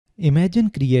Imagine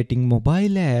creating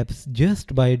mobile apps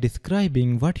just by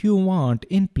describing what you want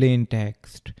in plain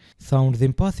text. Sounds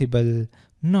impossible?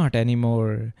 Not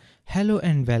anymore. Hello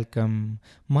and welcome.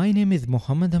 My name is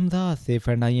Muhammad Hamza Asif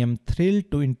and I am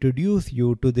thrilled to introduce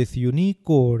you to this unique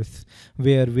course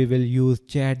where we will use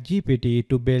ChatGPT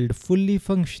to build fully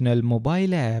functional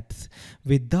mobile apps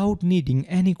without needing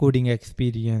any coding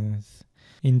experience.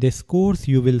 In this course,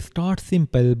 you will start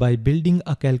simple by building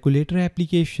a calculator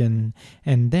application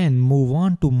and then move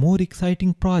on to more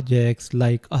exciting projects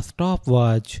like a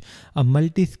stopwatch, a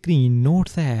multi-screen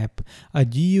notes app, a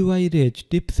GUI-rich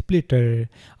tip splitter,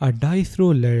 a dice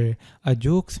roller, a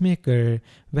jokes maker,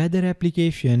 weather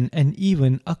application, and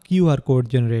even a QR code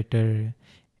generator.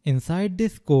 Inside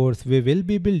this course, we will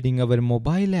be building our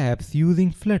mobile apps using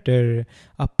Flutter,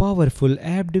 a powerful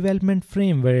app development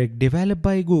framework developed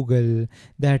by Google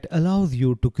that allows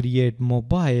you to create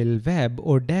mobile, web,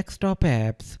 or desktop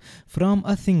apps from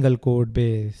a single code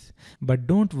base. But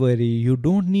don't worry, you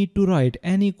don't need to write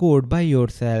any code by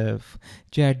yourself.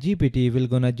 ChatGPT will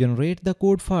gonna generate the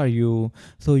code for you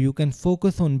so you can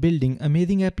focus on building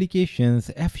amazing applications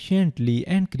efficiently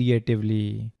and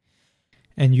creatively.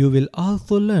 And you will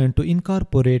also learn to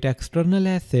incorporate external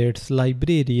assets,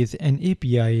 libraries, and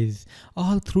APIs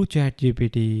all through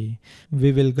ChatGPT.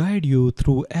 We will guide you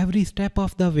through every step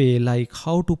of the way, like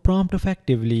how to prompt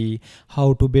effectively,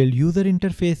 how to build user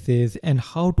interfaces, and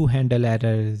how to handle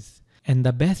errors. And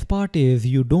the best part is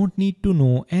you don't need to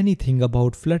know anything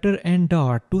about Flutter and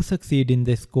Dart to succeed in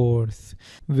this course.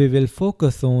 We will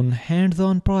focus on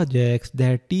hands-on projects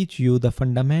that teach you the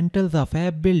fundamentals of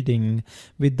app building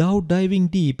without diving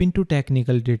deep into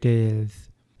technical details.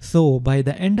 So, by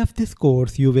the end of this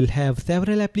course, you will have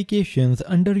several applications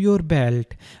under your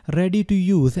belt ready to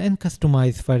use and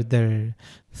customize further.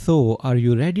 So, are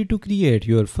you ready to create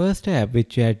your first app with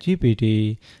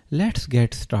ChatGPT? Let's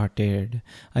get started.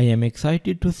 I am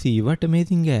excited to see what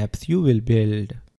amazing apps you will build.